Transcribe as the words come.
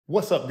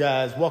What's up,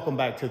 guys? Welcome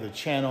back to the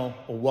channel,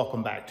 or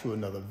welcome back to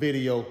another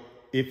video.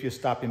 If you're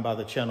stopping by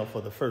the channel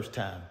for the first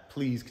time,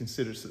 please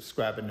consider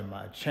subscribing to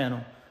my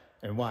channel.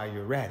 And while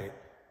you're at it,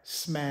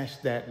 smash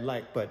that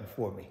like button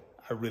for me.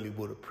 I really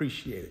would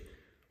appreciate it.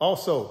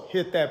 Also,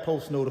 hit that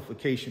post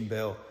notification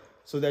bell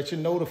so that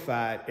you're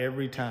notified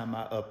every time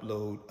I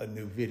upload a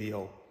new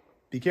video.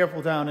 Be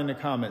careful down in the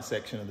comment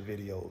section of the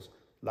videos.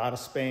 A lot of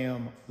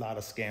spam, a lot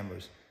of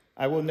scammers.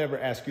 I will never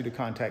ask you to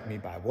contact me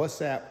by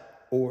WhatsApp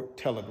or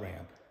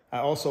Telegram. I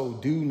also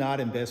do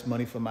not invest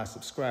money for my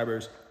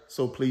subscribers,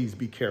 so please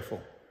be careful.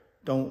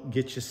 Don't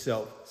get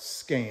yourself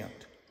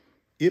scammed.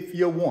 If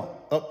you want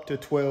up to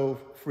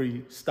 12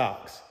 free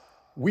stocks,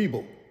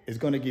 Webull is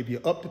going to give you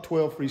up to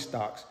 12 free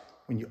stocks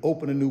when you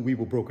open a new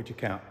Webull brokerage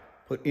account.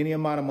 Put any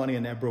amount of money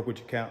in that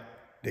brokerage account.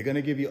 They're going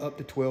to give you up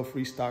to 12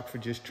 free stocks for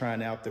just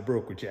trying out the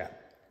brokerage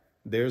app.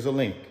 There's a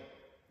link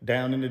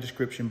down in the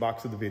description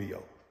box of the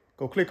video.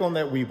 Go click on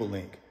that Webull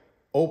link.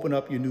 Open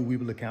up your new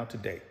Webull account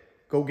today.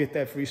 Go get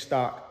that free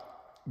stock.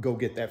 Go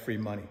get that free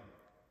money.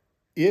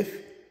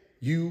 If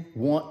you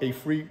want a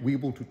free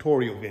Webull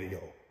tutorial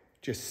video,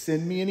 just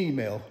send me an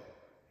email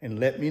and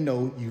let me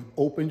know you've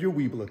opened your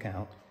Webull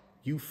account,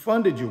 you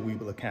funded your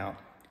Webull account,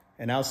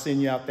 and I'll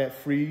send you out that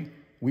free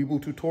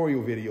Webull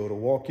tutorial video to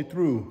walk you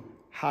through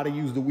how to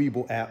use the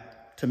Webull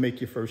app to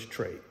make your first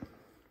trade.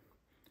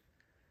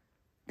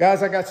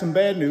 Guys, I got some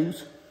bad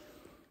news,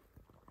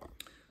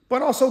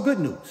 but also good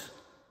news.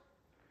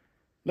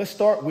 Let's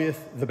start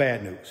with the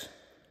bad news.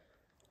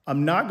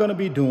 I'm not going to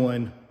be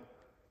doing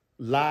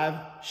live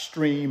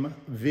stream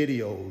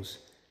videos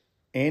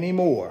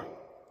anymore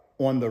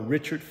on the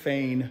Richard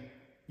Fain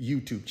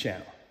YouTube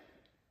channel.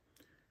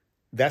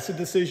 That's a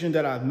decision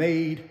that I've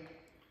made,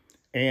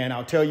 and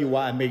I'll tell you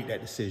why I made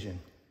that decision.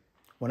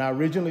 When I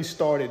originally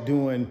started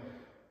doing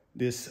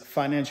this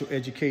financial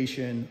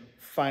education,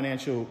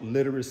 financial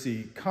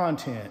literacy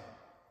content,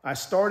 I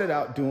started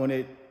out doing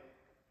it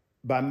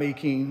by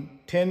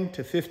making 10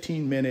 to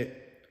 15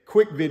 minute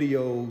quick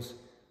videos,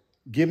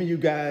 giving you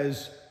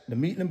guys the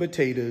meat and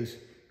potatoes,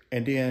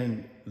 and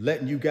then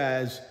letting you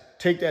guys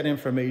take that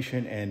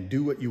information and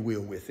do what you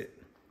will with it.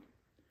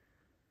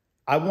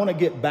 I want to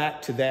get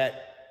back to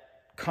that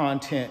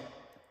content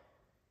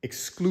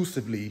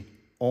exclusively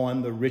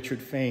on the Richard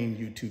Fain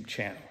YouTube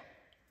channel.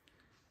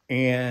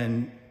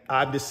 And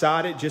I've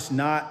decided just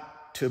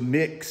not to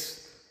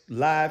mix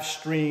live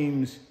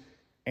streams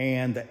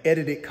and the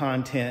edited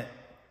content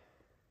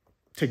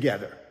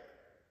together.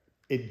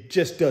 It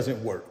just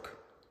doesn't work.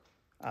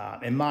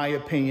 In my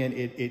opinion,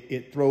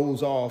 it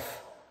throws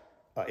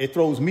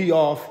me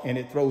off, and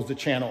it throws the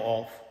channel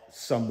off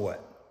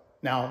somewhat.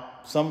 Now,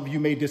 some of you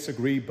may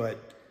disagree, but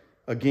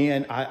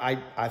again,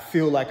 I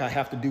feel like I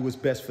have to do what's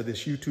best for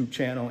this YouTube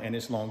channel and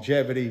its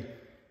longevity,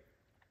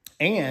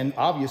 and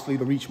obviously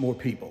to reach more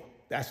people.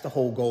 That's the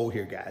whole goal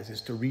here, guys, is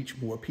to reach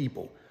more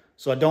people.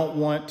 So I don't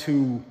want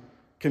to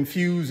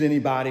confuse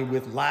anybody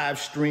with live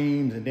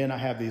streams, and then I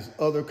have this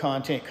other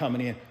content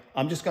coming in.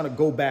 I'm just going to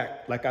go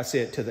back, like I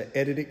said, to the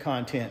edited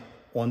content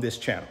on this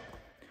channel.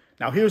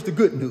 Now, here's the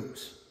good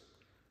news.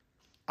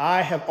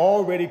 I have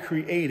already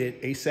created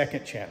a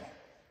second channel.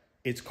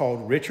 It's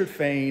called Richard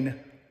Fain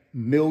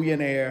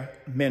Millionaire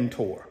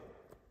Mentor.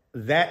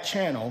 That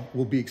channel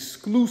will be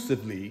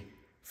exclusively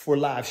for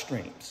live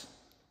streams.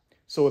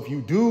 So if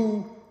you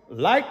do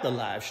like the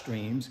live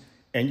streams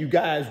and you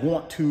guys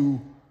want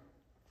to,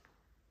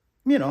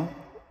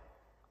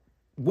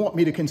 want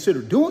me to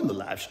consider doing the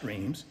live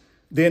streams,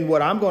 then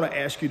what I'm going to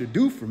ask you to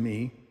do for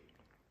me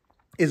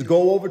is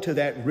go over to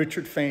that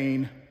Richard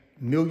Fain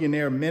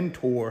Millionaire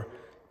Mentor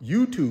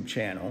YouTube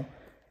channel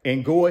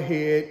and go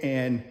ahead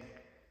and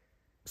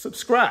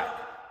subscribe.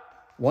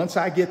 Once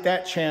I get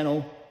that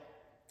channel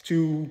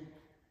to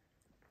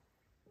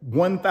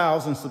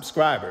 1,000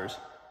 subscribers,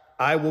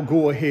 I will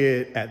go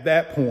ahead at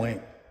that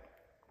point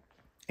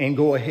and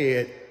go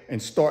ahead and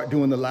start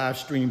doing the live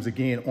streams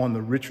again on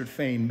the Richard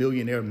Fain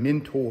Millionaire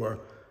Mentor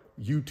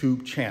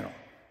YouTube channel.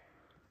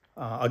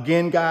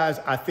 Again, guys,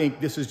 I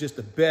think this is just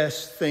the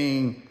best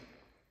thing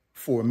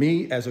for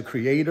me as a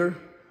creator,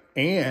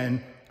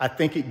 and I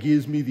think it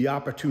gives me the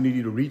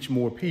opportunity to reach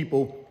more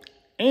people,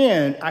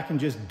 and I can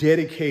just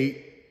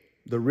dedicate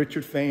the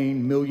Richard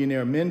Fain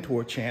Millionaire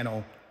Mentor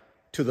channel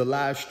to the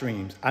live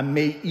streams. I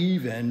may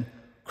even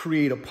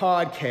create a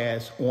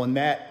podcast on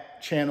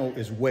that channel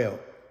as well,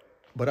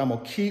 but I'm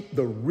going to keep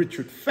the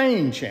Richard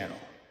Fain channel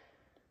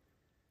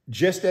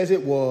just as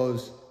it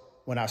was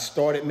when I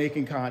started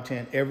making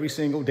content every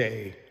single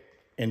day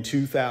in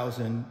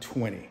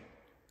 2020.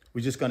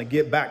 We're just going to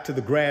get back to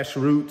the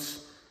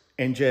grassroots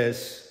and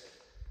just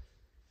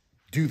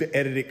do the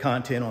edited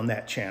content on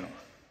that channel.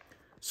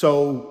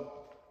 So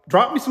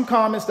drop me some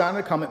comments down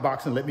in the comment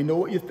box and let me know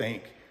what you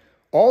think.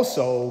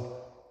 Also,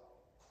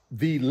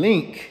 the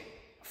link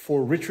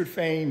for Richard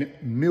Fain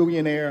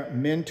Millionaire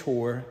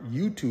Mentor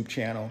YouTube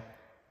channel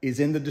is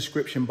in the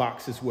description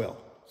box as well.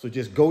 So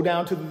just go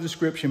down to the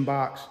description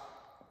box.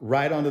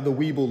 Right under the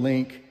Webull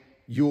link,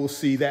 you'll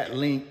see that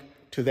link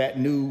to that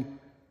new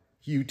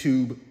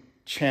YouTube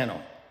channel.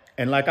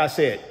 And like I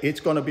said, it's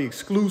going to be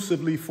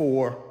exclusively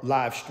for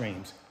live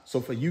streams.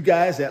 So for you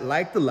guys that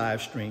like the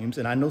live streams,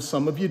 and I know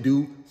some of you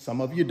do,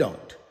 some of you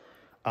don't,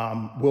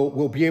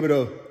 we'll be able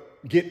to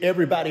get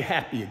everybody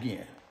happy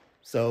again.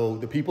 So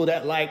the people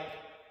that like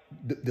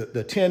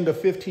the 10 to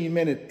 15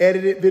 minute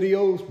edited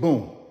videos,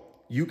 boom,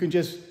 you can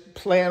just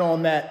plan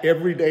on that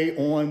every day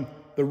on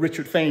the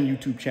Richard Fain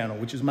YouTube channel,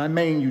 which is my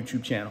main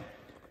YouTube channel.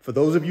 For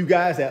those of you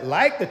guys that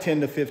like the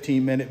 10 to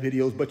 15 minute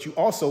videos, but you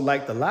also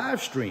like the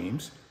live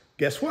streams,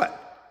 guess what?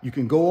 You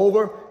can go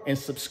over and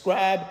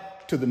subscribe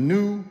to the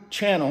new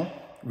channel,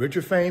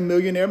 Richard Fain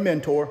Millionaire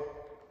Mentor.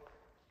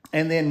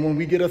 And then when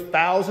we get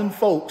 1,000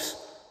 folks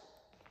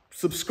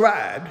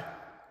subscribed,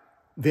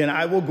 then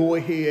I will go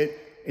ahead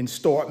and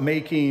start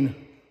making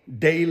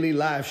daily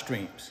live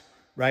streams,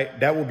 right?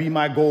 That will be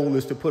my goal,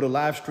 is to put a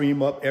live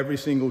stream up every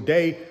single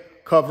day,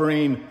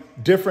 covering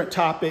different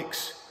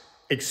topics,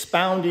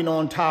 expounding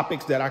on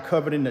topics that I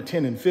covered in the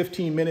 10 and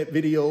 15 minute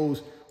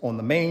videos on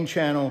the main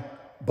channel.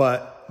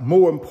 But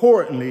more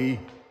importantly,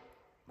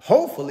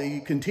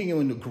 hopefully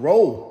continuing to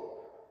grow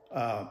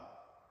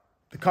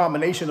the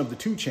combination of the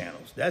two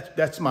channels.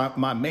 That's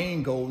my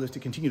main goal, is to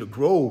continue to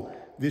grow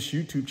this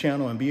YouTube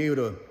channel and be able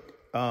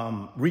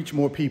to reach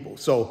more people.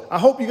 So I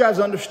hope you guys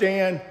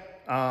understand.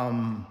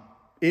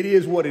 It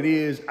is what it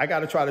is. I got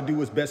to try to do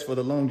what's best for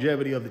the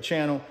longevity of the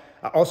channel.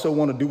 I also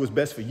want to do what's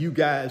best for you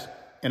guys.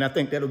 And I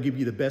think that'll give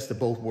you the best of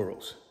both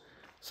worlds.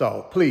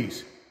 So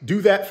please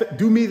do that.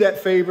 Do me that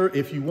favor.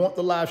 If you want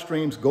the live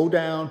streams, go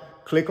down,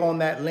 click on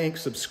that link,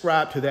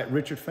 subscribe to that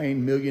Richard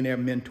Fain Millionaire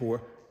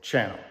Mentor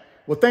channel.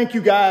 Well, thank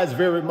you guys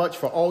very much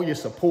for all your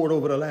support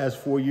over the last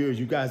 4 years.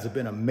 You guys have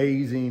been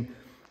amazing.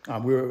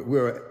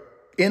 We're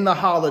in the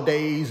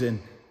holidays, and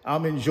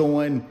I'm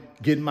enjoying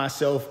getting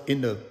myself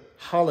in the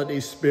holiday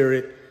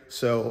spirit.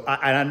 So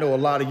I know a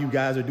lot of you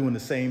guys are doing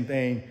the same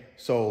thing.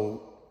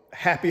 So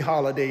happy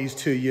holidays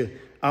to you.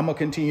 I'm going to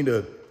continue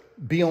to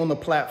be on the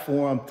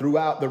platform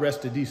throughout the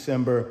rest of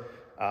December.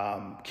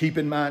 Keep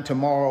in mind,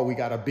 tomorrow we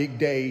got a big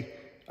day.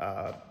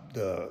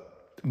 The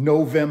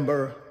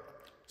November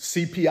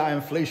CPI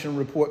inflation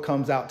report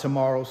comes out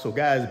tomorrow. So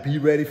guys, be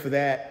ready for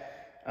that.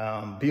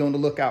 Be on the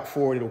lookout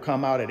for it. It'll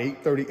come out at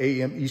 8:30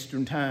 a.m.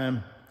 Eastern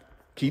time.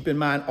 Keep in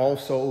mind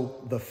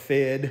also, the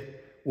Fed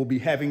will be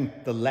having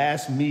the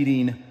last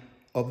meeting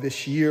of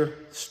this year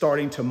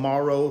starting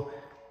tomorrow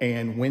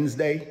and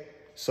Wednesday.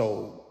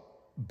 So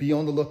be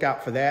on the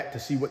lookout for that to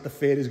see what the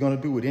Fed is going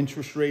to do with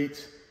interest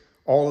rates.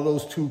 All of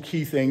those two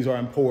key things are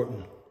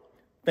important.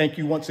 Thank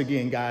you once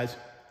again, guys.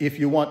 If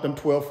you want them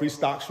 12 free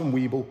stocks from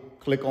Webull,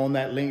 click on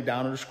that link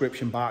down in the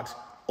description box.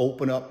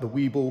 Open up the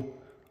Webull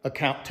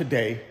account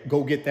today.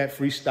 Go get that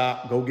free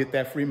stock. Go get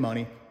that free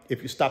money.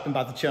 If you're stopping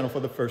by the channel for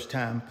the first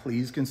time,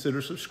 please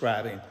consider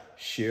subscribing.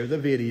 Share the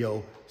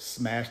video.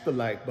 Smash the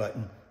like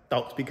button.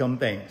 Thoughts become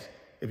things.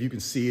 If you can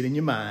see it in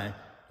your mind,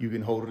 you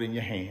can hold it in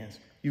your hands.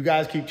 You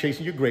guys keep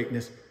chasing your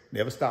greatness.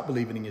 Never stop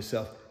believing in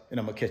yourself. And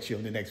I'm going to catch you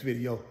on the next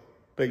video.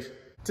 Peace.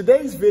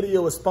 Today's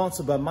video is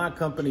sponsored by my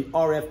company,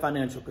 RF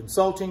Financial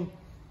Consulting.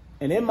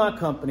 And in my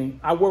company,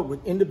 I work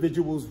with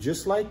individuals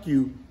just like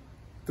you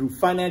through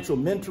financial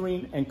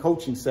mentoring and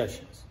coaching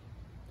sessions.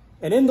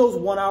 And in those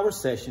 1-hour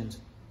sessions,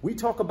 we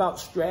talk about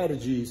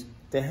strategies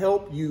to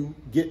help you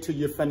get to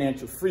your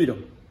financial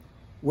freedom,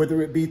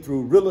 whether it be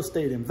through real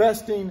estate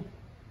investing,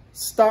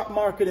 stock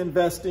market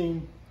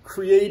investing,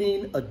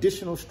 creating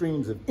additional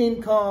streams of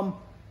income,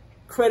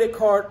 credit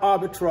card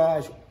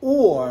arbitrage,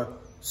 or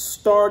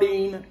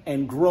starting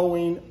and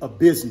growing a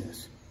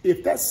business.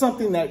 If that's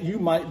something that you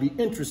might be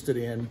interested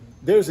in,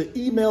 there's an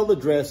email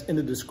address in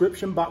the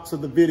description box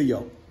of the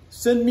video.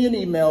 Send me an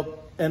email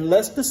and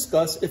let's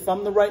discuss if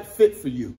I'm the right fit for you.